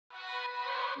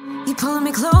You pulling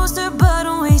me closer, but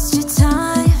don't waste your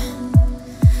time.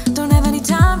 Don't have any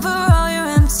time for all your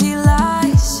empty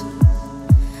lies.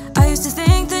 I used to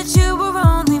think that you were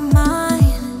only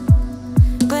mine,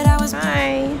 but I was.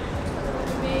 Hi.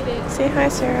 Say hi,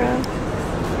 Sarah.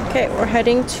 Okay, we're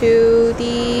heading to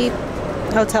the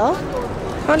hotel,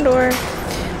 Condor.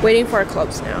 Waiting for our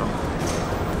clubs now.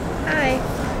 Hi.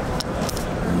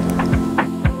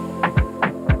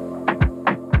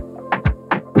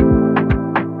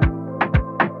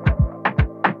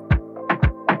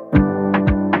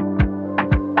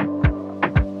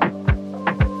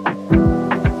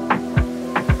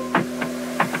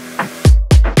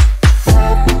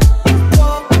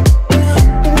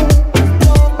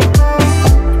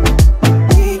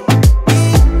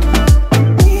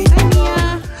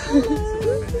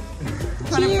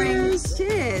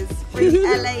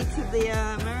 LA to the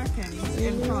Americans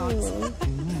in France.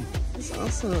 That's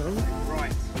awesome.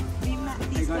 Right. We met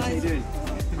these Hey guys, how you guys. doing?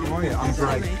 How are you? I'm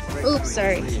Greg. Oops,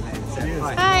 sorry.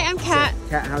 Hi. Hi, I'm Kat.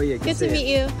 Kat, how are you? Good to meet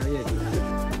you. How are you?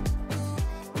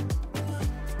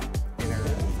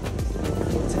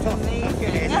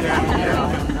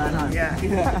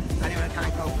 Yeah. Anyone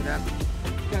can't go for them.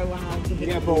 Go around.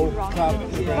 Yeah, ball, club.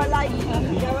 But like, go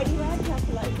anywhere,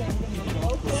 just like them.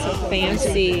 So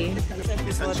fancy.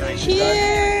 Sunshine.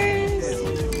 Cheers!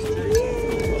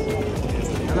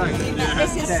 Hello.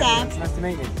 This is Sam. Nice to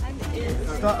meet you.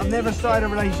 I've never started a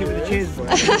relationship with a cheers boy.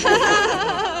 How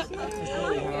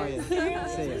are you? See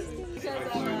you.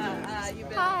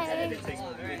 Hi. This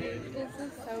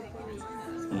is so pretty.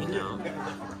 I know.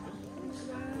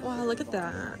 Wow, look at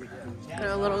that. Got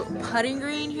a little putting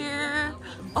green here.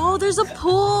 Oh, there's a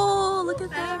pool. Look at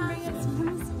that.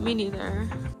 Me neither.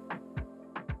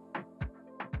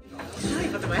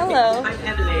 Hello. I'm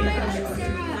Emily.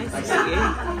 Nice to meet you.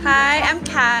 Hi, I'm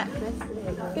Kat.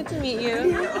 Good to meet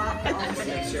you. Of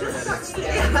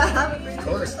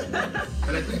course. And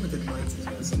I play with the clients as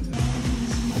well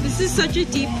sometimes. This is such a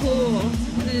deep pool.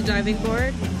 This is a diving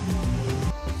board.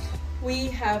 We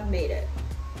have made it.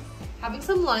 Having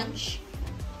some lunch.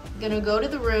 Gonna go to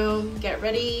the room, get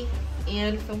ready,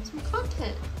 and film some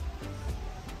content.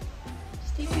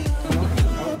 Stay tuned.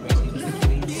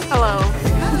 Hello.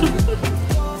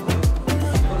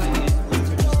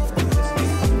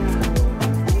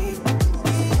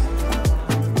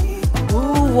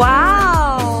 Ooh,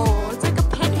 wow! It's like a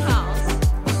penthouse.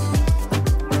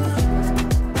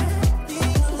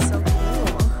 This is so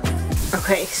cool.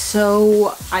 Okay,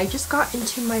 so I just got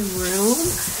into my room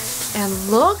and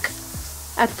look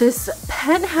at this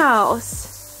penthouse.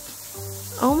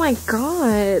 Oh my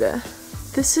god.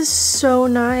 This is so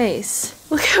nice.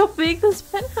 Look how big this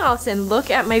penthouse is, and look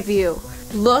at my view.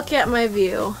 Look at my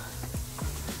view.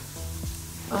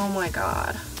 Oh my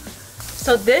god.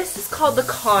 So this is called the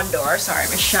Condor. Sorry,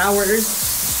 my shower's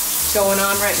going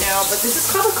on right now, but this is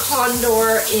called the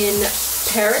Condor in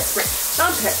Paris.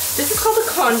 Not Paris. This is called the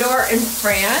Condor in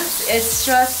France. It's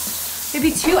just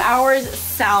maybe 2 hours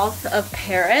south of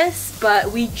Paris,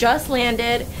 but we just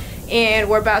landed and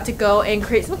we're about to go and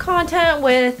create some content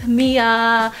with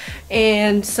Mia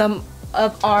and some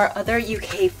of our other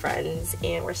UK friends,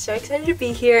 and we're so excited to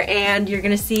be here, and you're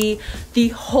gonna see the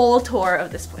whole tour of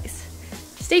this place.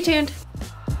 Stay tuned.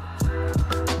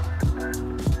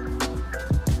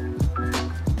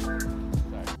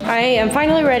 I am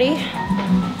finally ready.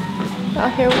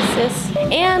 Out here with sis.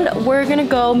 And we're gonna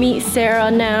go meet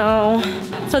Sarah now.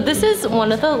 So this is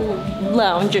one of the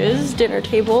lounges, dinner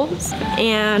tables.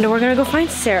 And we're gonna go find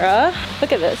Sarah.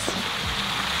 Look at this.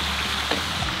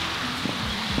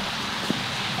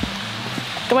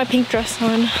 Got my pink dress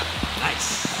on.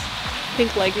 Nice.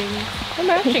 Pink leggings. I'm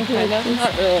matching kind of.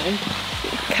 Not really.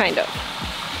 Kind of.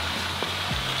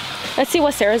 Let's see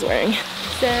what Sarah's wearing.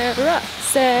 Sarah,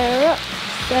 Sarah,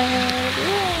 Sarah.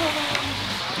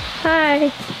 Hi.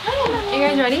 Hi. Are you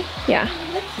guys ready? Yeah.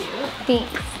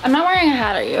 Thanks. I'm not wearing a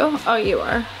hat, are you? Oh, you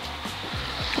are.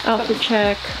 Outfit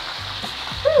check.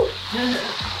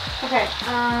 Okay.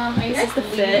 Are you guys the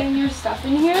fit? leaving your stuff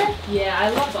in here? Yeah, I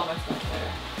love all my stuff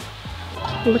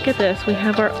there. Look at this. We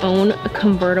have our own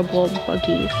convertible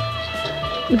buggies.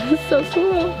 This is so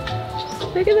cool.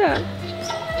 Look at that.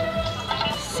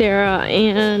 Sarah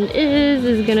and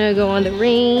is gonna go on the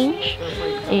range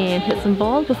and hit some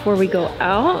balls before we go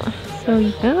out. So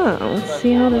yeah, let's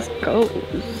see how this goes.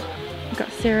 We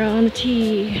got Sarah on the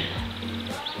tee.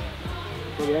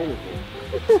 Do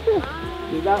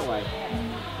that way.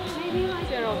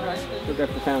 We'll go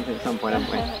for the fountain at some point,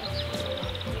 haven't we?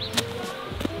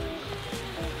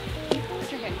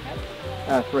 What's your handicap?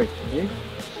 3. You?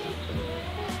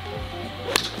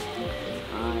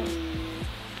 Nice.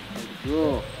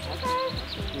 Draw. Okay.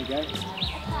 you go. You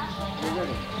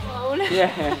ready?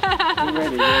 Yeah. You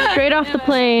ready? Straight off the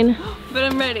plane. But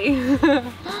I'm ready.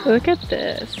 Look at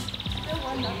this.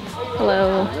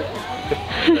 Hello.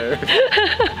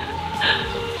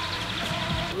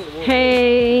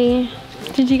 Hey.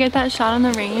 Did you get that shot on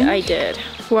the range? I did.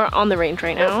 We're on the range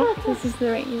right now. This is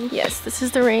the range. Yes, this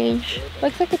is the range.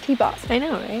 Looks like a tee box. I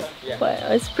know, right? But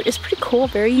it's pretty cool.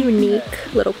 Very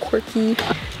unique, little quirky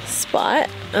spot.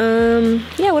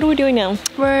 Yeah, what are we doing now?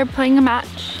 We're playing a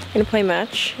match. We're gonna play a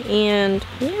match, and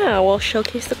yeah, we'll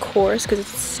showcase the course because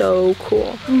it's so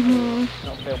cool. Not film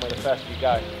when the first you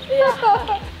go.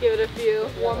 Give it a few.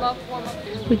 Warm up.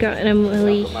 We got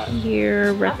Emily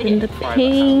here repping the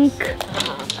pink.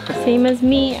 Same as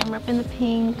me, I'm repping the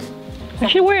pink. I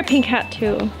should wear a pink hat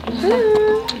too.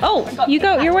 Oh,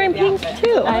 you're wearing pink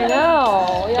too. I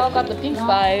know. We all got the pink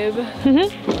vibe.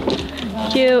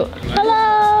 Cute.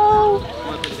 Hello.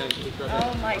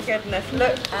 Oh my goodness,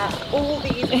 look at all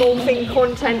these golfing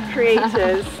content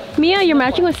creators. Mia, you're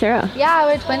matching with Sarah. Yeah,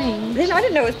 we're twinning. I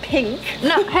didn't know it was pink.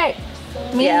 No, hey.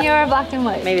 Me and you are black and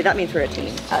white. Maybe that means we're a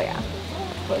team. Oh yeah.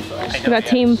 We got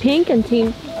team pink and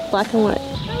team black and white.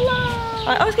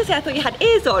 I was gonna say I thought you had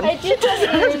ears on. I did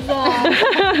have ears on.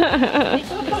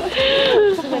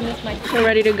 We're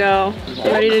ready to go.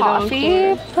 We're ready to Coffee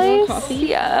go. place? Coffee?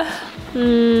 Yeah. I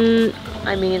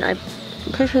mean, I'm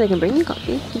pretty sure they can bring you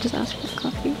coffee. You just ask for the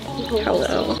coffee.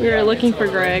 Hello. We are looking for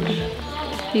Greg.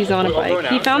 He's on a bike.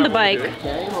 He found the bike.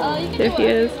 There he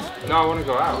is. No, I want to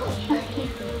go out.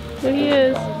 There he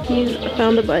is. He's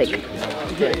found the bike.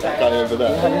 That guy over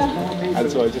there.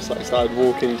 And so I just like started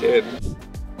walking in.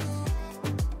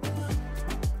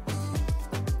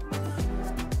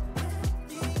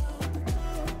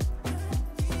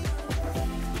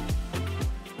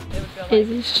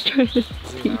 Izzy's trying to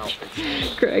teach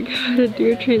Greg how to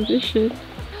do a transition.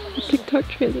 A TikTok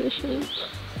transition.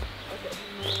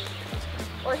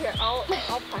 Or here, I'll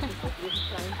practice with you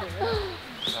trying to.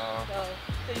 So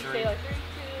you say like 3,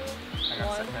 2,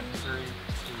 1. 3,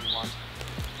 2, 1.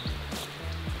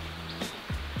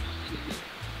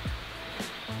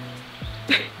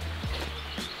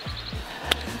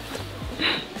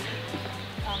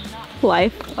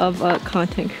 Life of a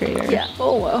content creator. Yeah.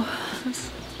 Oh whoa.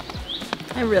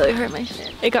 I really hurt my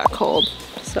shin. It got cold,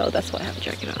 so that's why I have a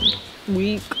jacket on.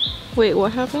 Weak. Wait,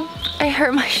 what happened? I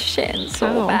hurt my shin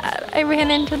so Oh. bad. I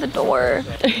ran into the door.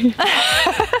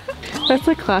 That's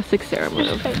a classic Sarah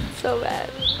move. It's so bad.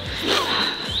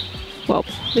 Well,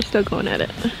 we're still going at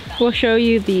it. We'll show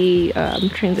you the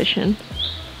transition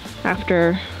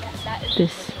after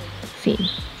this scene.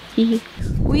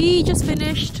 We just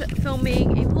finished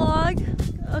filming a vlog,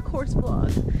 a course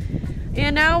vlog,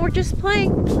 and now we're just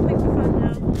playing for fun now.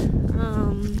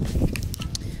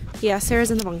 Yeah, Sarah's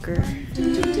in the bunker.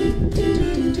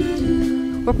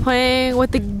 We're playing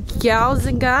with the gals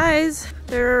and guys.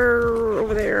 They're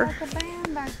over there.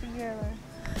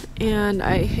 And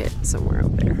I hit somewhere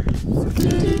over there.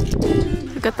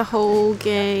 We got the whole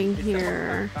gang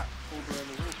here.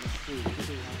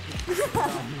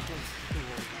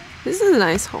 This is a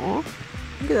nice hole.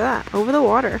 Look at that, over the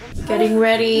water. Getting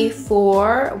ready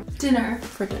for Dinner.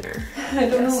 dinner. I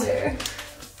don't know where.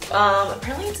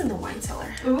 Apparently it's in the wine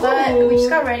cellar. But we just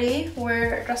got ready.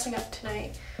 We're dressing up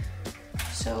tonight.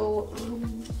 So,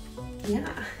 yeah.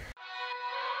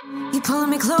 You're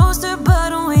pulling me closer, but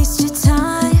don't waste your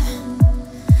time.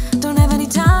 Don't have any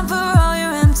time for all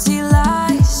your empty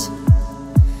lies.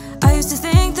 I used to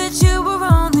think that you were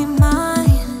only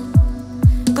mine,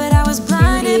 but I was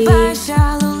blinded by a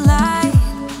shallow light.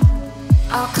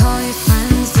 I'll call your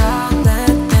friends, I'll let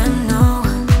them know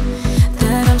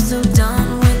that I'm so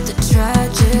done with the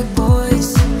tragic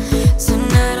boys.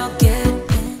 Tonight I'll get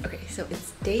in. Okay, so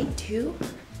it's day 2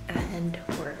 and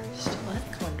we're still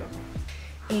at Condor.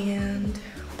 And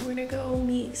we're gonna go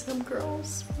meet some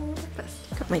girls for breakfast.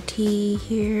 Got my tea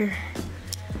here.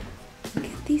 Look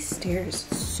at these stairs,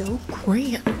 it's so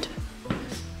grand.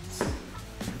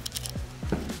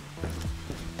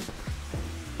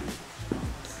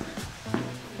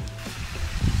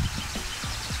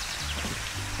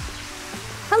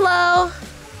 Hello.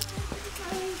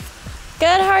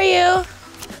 Good, how are you?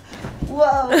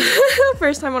 Whoa!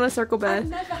 First time on a circle bed. I've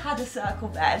never had a circle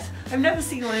bed. I've never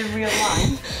seen one in real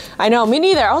life. I know, me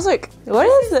neither. I was like, what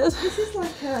is this? This is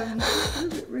like a little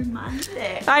bit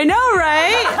romantic. I know,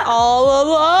 right? All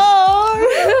alone.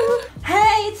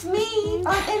 Hey, it's me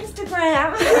on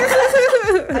Instagram. I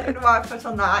don't know why I put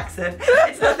on that accent.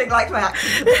 It's nothing like my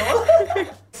accent at all.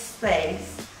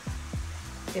 Space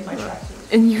in my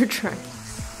tracksuit. In your track.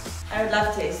 I would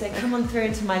love to. So come on through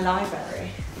into my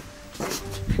library.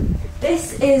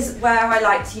 This is where I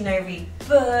like to, you know, read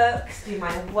books, do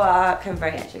my work. I'm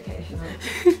very educational.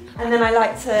 And then I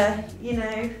like to, you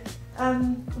know,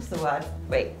 what's the word?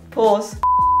 Wait, pause.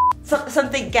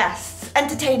 Something guests.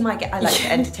 Entertain my guests. I like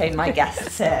to entertain my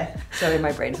guests here. Sorry,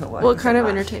 my brain's not working. What kind so of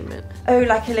much. entertainment? Oh,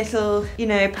 like a little, you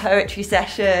know, poetry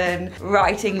session,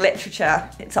 writing literature.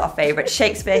 It's our favourite.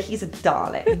 Shakespeare, he's a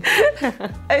darling.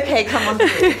 Okay, come on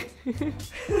through.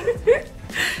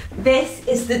 This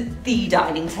is the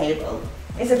dining table.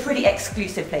 It's a pretty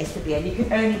exclusive place to be in. You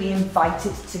can only be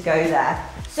invited to go there.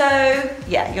 So,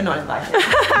 yeah, you're not invited.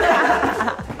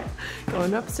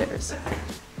 Going upstairs.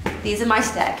 These are my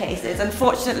staircases.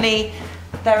 Unfortunately,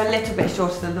 they're a little bit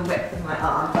shorter than the width of my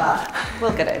arm, but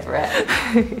we'll get over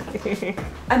it.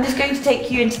 I'm just going to take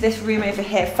you into this room over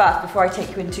here first before I take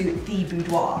you into the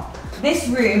boudoir. This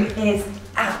room is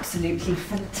absolutely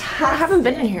fantastic. I haven't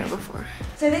been in here before.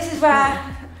 So this is where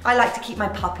I like to keep my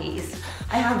puppies.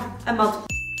 I have a multiple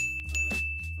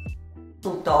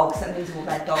dogs and these are all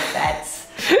their dog beds.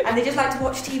 And they just like to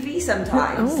watch TV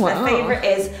sometimes. Oh, wow. Their favourite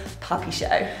is Puppy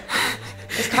Show.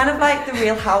 It's kind of like the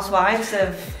Real Housewives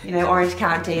of, you know, Orange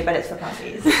County, but it's for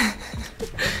puppies.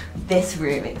 This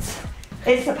room, it's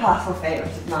a personal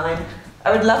favourite of mine.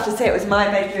 I would love to say it was my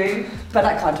bedroom, but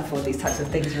I can't afford these types of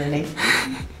things really.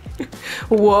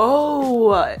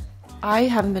 Whoa! I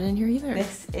haven't been in here either.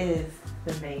 This is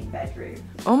the main bedroom.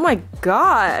 Oh my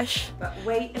gosh! But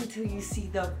wait until you see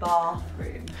the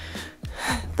bathroom.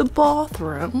 The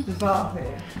bathroom. The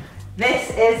bathroom. This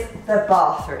is the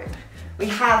bathroom. We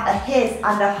have a his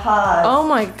and a hers. Oh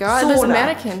my god, there's a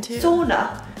mannequin too.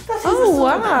 Sauna. This is Oh a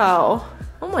sauna. wow!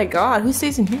 Oh my god, who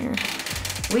stays in here?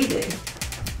 We do.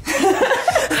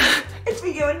 It's for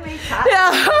you and me, Kat.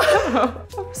 Yeah!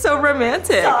 So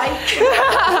romantic. Psych.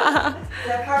 So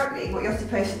apparently what you're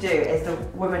supposed to do is the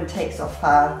woman takes off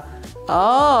her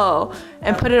Oh,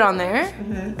 and put it on there?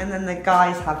 and then the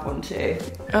guys have one too.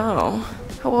 Oh.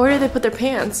 Where do they put their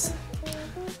pants?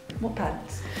 What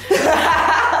pants?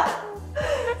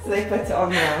 So they put it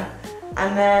on there.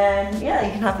 And then, yeah,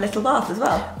 you can have a little bath as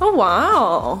well. Oh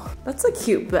wow. That's a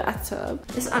cute bathtub.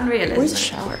 It's unreal, isn't Where's it? the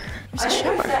shower? Where's I the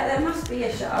don't know if shower? there must be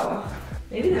a shower.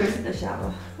 Maybe there isn't a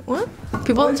shower. What?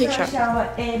 People don't Is take there a showers. shower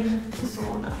in the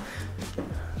sauna?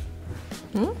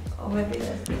 Hmm? Or maybe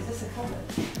there's, is this a cupboard?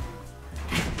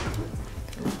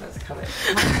 Oh, that's a cupboard.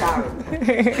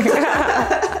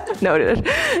 That's Noted.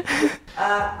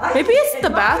 Maybe it's the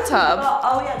bathtub.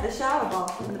 Oh yeah, the shower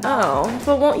bath. In the bath. Oh,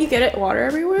 but won't you get it water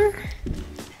everywhere?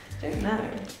 Don't know.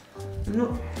 I'm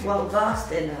not well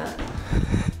versed in it.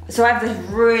 So I have this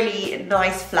really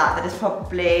nice flat that is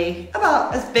probably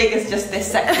about as big as just this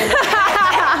section.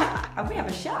 And we have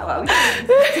a shower. We can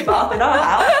take a bath in our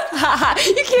house.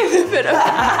 You can't even fit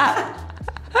a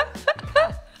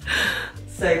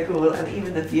So cool, and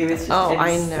even the view is just Oh, I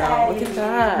insane. know. Look at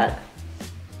that.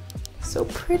 So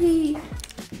pretty.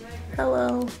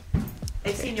 Hello.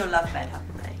 They've seen your love bed,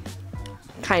 haven't they?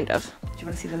 Kind of. Do you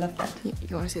want to see the love bed?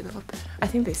 You want to see the love bed? I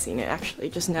think they've seen it actually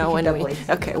just now can when we. double it.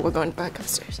 Okay, we're going back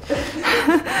upstairs.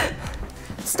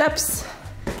 Steps.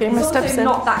 Getting my It's steps also in.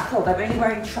 not that cold. I'm only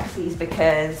wearing trackies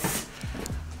because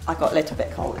I got a little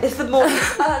bit cold. It's the morning,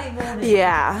 early morning.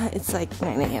 Yeah, it's like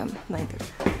 9 a.m. 9:30.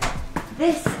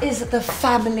 This is the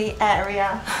family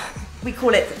area. We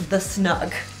call it the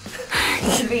snug.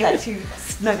 We like to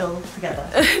snuggle together.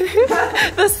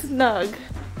 The snug.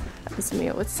 As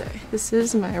Mia would say. This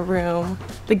is my room.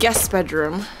 The guest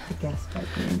bedroom. The guest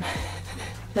bedroom.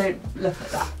 Don't look at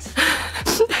that.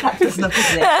 That does not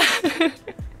exist.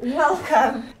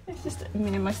 Welcome. It's just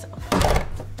me and myself.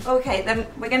 Okay, then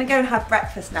we're gonna go and have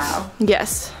breakfast now.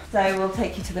 Yes. So we'll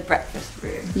take you to the breakfast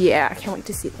room. Yeah, I can't wait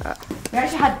to see that. We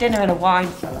actually had dinner in a wine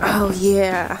cellar. Oh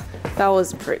yeah, that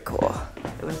was pretty cool.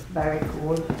 It was very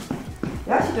cool. We've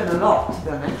actually done a lot, to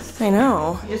be honest. I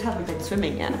know. We just haven't been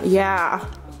swimming yet. Yeah,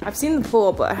 I've seen the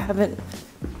pool, but I haven't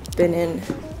been in.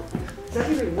 It's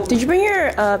actually really warm. Did you bring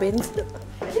your bathing suit?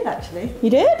 I did actually. You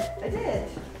did? I did.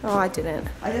 Oh, I didn't.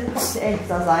 I just popped it in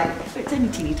because I was like, oh, it's only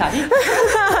teeny tiny. Look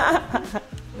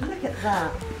at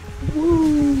that.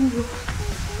 Woo.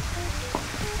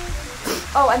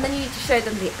 Oh, and then you need to show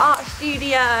them the art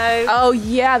studio. Oh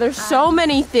yeah, there's so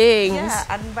many things. Yeah,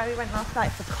 and where we went last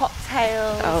night for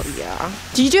cocktails. Oh yeah.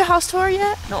 Did you do a house tour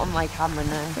yet? Not on my camera,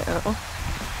 no. Oh.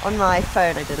 On my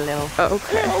phone, I did a little. Oh,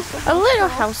 okay. A little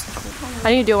house tour.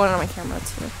 I need to do one on my camera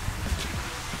too.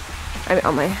 I mean,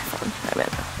 on my phone. I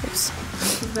meant. Oops.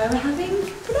 Where we're having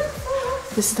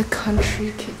breakfast. This is the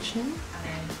country kitchen.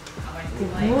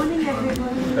 Good morning,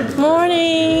 everyone.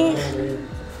 Morning.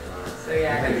 So So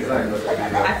yeah,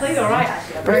 I played alright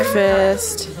actually.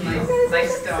 Breakfast.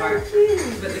 Nice start.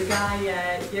 But the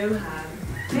guy, Johan.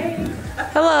 Hey.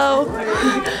 Hello.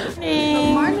 Hey.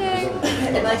 Good morning.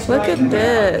 Look at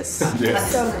this.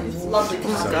 Lovely. Oh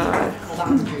my god.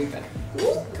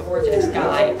 Gorgeous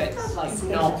guy, but like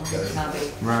not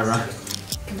chubby. Right.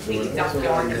 Completely not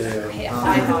dark. Hit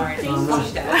 5 hours and he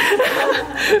flushed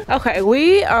out. Okay,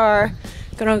 we are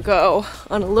gonna go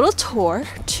on a little tour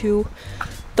to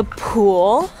the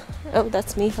pool. Oh,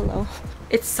 that's me. Hello.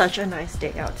 It's such a nice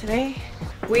day out today.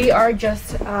 We are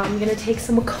just gonna take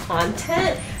some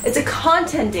content. It's a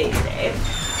content day today.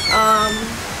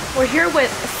 We're here with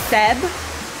Seb.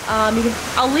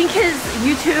 I'll link his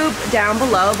YouTube down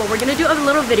below, but we're gonna do a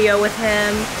little video with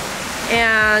him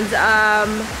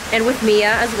and with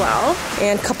Mia as well,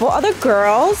 and a couple other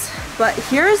girls. But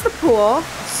here's the pool.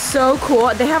 So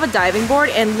cool. They have a diving board,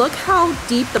 and look how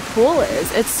deep the pool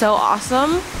is. It's so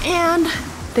awesome. And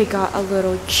they got a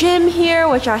little gym here,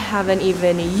 which I haven't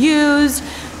even used.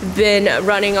 Been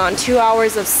running on 2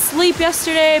 hours of sleep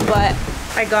yesterday, but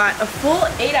I got a full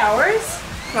 8 hours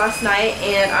last night,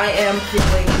 and I am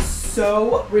feeling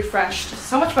so refreshed,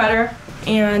 so much better.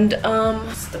 And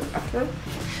this is the bathroom.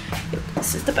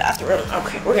 This is the bathroom.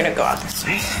 Okay, we're gonna go out this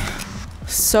way.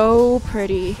 So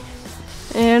pretty.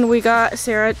 And we got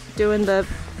Sarah doing the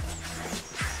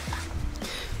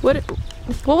what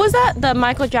was that? The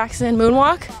Michael Jackson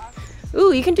moonwalk?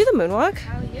 Ooh, you can do the moonwalk?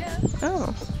 Oh yeah.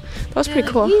 Oh, that was pretty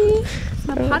cool.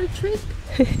 My potty trick.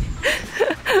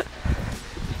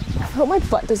 I hope my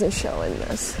butt doesn't show in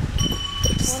this.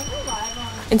 Oops.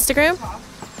 Instagram?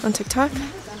 On TikTok?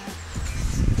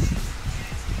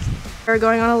 We're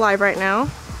going on a live right now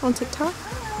on TikTok.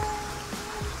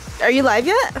 Are you live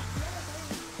yet?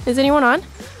 Is anyone on? I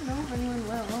don't know if anyone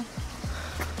will.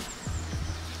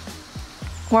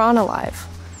 We're on a live.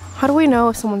 How do we know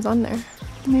if someone's on there?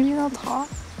 Maybe they'll talk.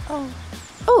 Oh.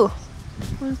 Oh.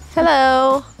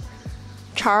 Hello.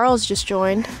 Charles just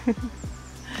joined.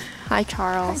 Hi,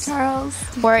 Charles. Hi, Charles.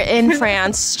 We're in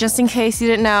France, just in case you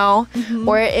didn't know.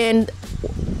 We're in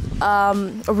a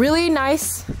really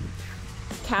nice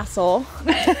castle.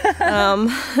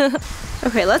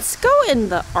 Okay, let's go in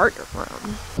the art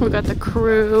room. We got the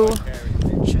crew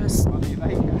just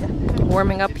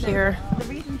warming up here. The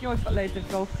reason George got loads of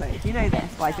golf clothes, you know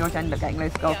this, why George ended up getting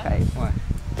loads of golf clothes? Why?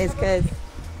 Is because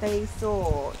they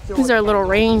saw George. This is our little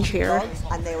range here.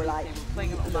 And they were like,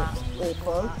 you look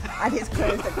awful. And his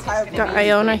clothes look terrible. Got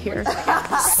Iona here,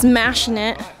 smashing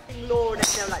it. Lord, and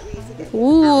they were like, we need to get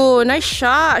Ooh, nice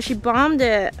shot. She bombed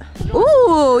it.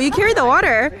 Ooh, you carried the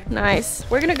water. Nice.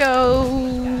 We're gonna go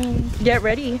get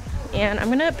ready, and I'm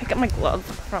gonna pick up my glove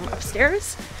from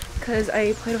upstairs because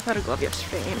I played without a glove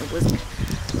yesterday and it was a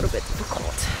little bit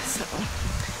difficult. So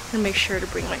I'm gonna make sure to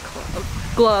bring my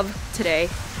glove today.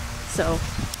 So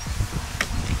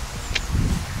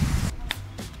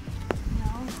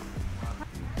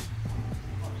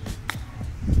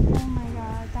Oh my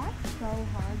god, that's so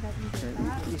hard that you did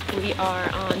that. we are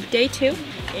on day 2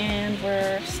 and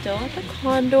we're still at the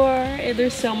Condor, and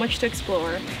there's so much to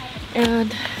explore.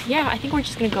 And yeah, I think we're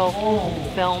just gonna go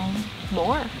film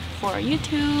more for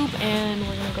YouTube, and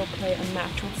we're gonna go play a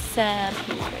match with Seb,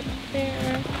 who's right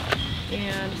there.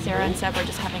 And Sarah and Seb are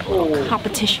just having a little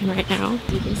competition right now,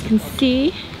 you guys can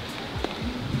see.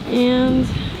 And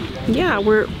yeah,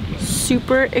 we're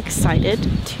super excited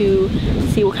to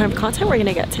see what kind of content we're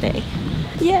gonna get today.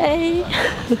 Yay!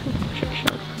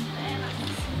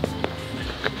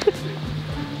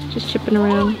 Just chipping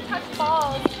around.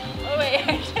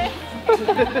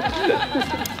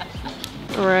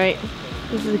 Alright,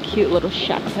 this is a cute little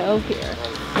chateau here.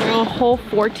 We're on hole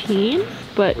 14,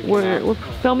 but we're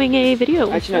filming a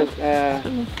video. Actually,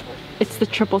 no, it's the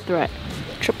triple threat.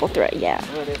 Triple threat, yeah.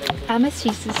 I'm a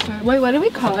Shee sister. Wait, what do we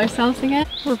call ourselves again?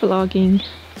 We're vlogging.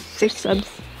 6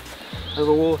 subs.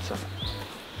 over water.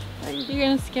 You're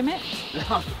gonna skim it?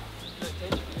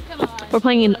 We're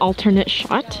playing an alternate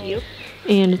shot,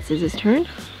 and it's Iz's turn.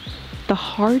 The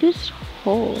hardest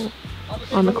hole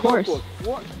on the course.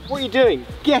 What are you doing?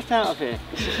 Get out of here.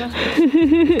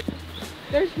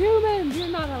 There's humans. You're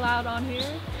not allowed on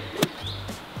here.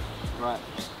 Right.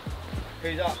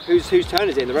 Who's up? Whose turn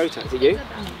is it in the rotor? Is it you?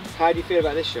 How do you feel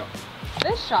about this shot?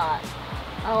 This shot.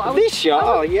 Oh, This shot?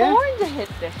 Oh, yeah. born to hit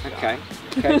this shot. Okay.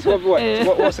 Okay. So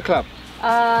what's the club?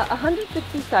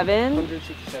 167.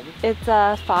 167. It's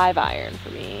a 5 iron for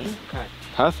me. Okay.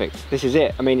 Perfect. This is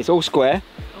it. I mean, it's all square.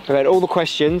 We've had all the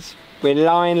questions. We're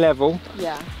line level.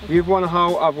 Yeah. You've won a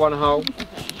hole. I've won a hole.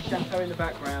 Chateau in the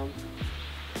background.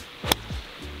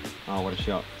 Oh, what a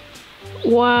shot.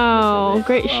 Wow,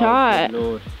 great shot. Good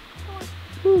Lord.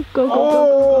 Ooh, go, go,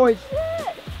 Oh, go.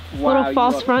 Little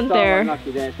false front there.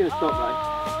 Unlucky there. It's going to stop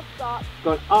though. Stop.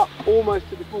 Gone up almost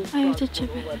to the full. I have to chip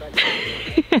it.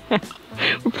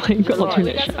 We're playing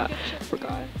alternate shot.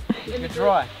 Forgot. It's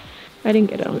dry. I didn't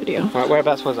get it on video. Right,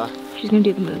 whereabouts was I? She's gonna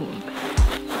do the moonwalk.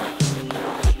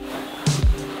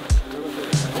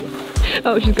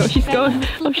 Oh, she's going. She's going.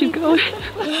 Oh, she's going.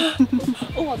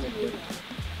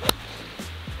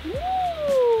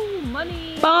 Woo!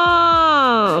 Money!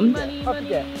 Bomb! Money,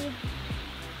 money.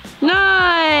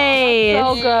 Nice!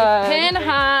 So good. Pin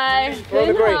high.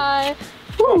 Pin high.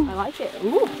 Woo. I like it.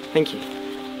 Ooh. Thank you.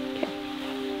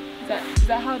 Is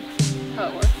that how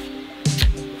it works?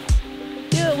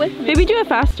 Do it with me. Maybe do it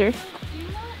faster.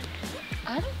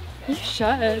 I don't. You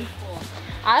should.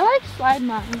 I like slide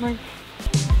mine. Like.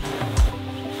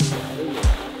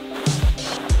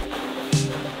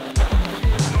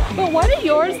 But why do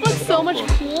yours look so much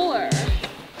cooler?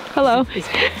 Hello. Is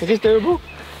this doable?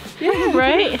 Yeah.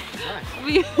 Right?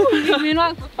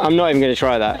 I'm not even going to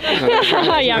try that.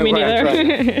 Yeah, me neither.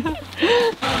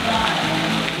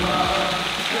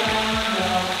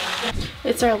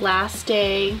 It's our last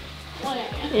day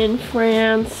in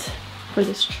France for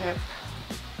this trip.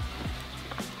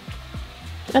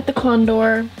 At the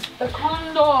Condor. The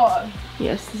Condor.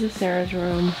 Yes, this is Sarah's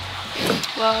room.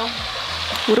 Well,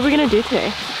 what are we gonna do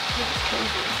today?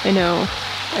 I know.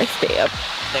 I stay up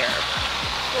there.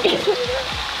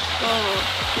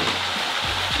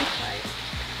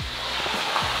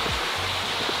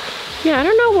 Yeah, I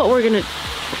don't know what we're gonna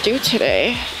do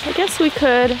today. I guess we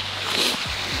could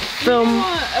film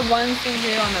a Wednesday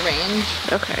video on the range.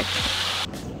 Okay.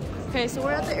 Okay, so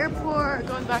we're at the airport,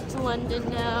 going back to London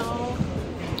now.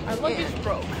 Our luggage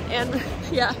broke. And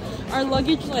yeah, our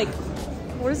luggage, like,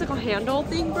 what is it called, handle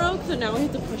thing broke, so now we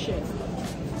have to push it.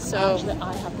 So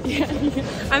I have to.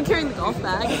 I'm carrying the golf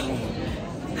bag.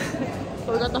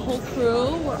 So we got the whole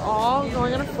crew. We're all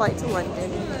going on a flight to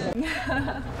London.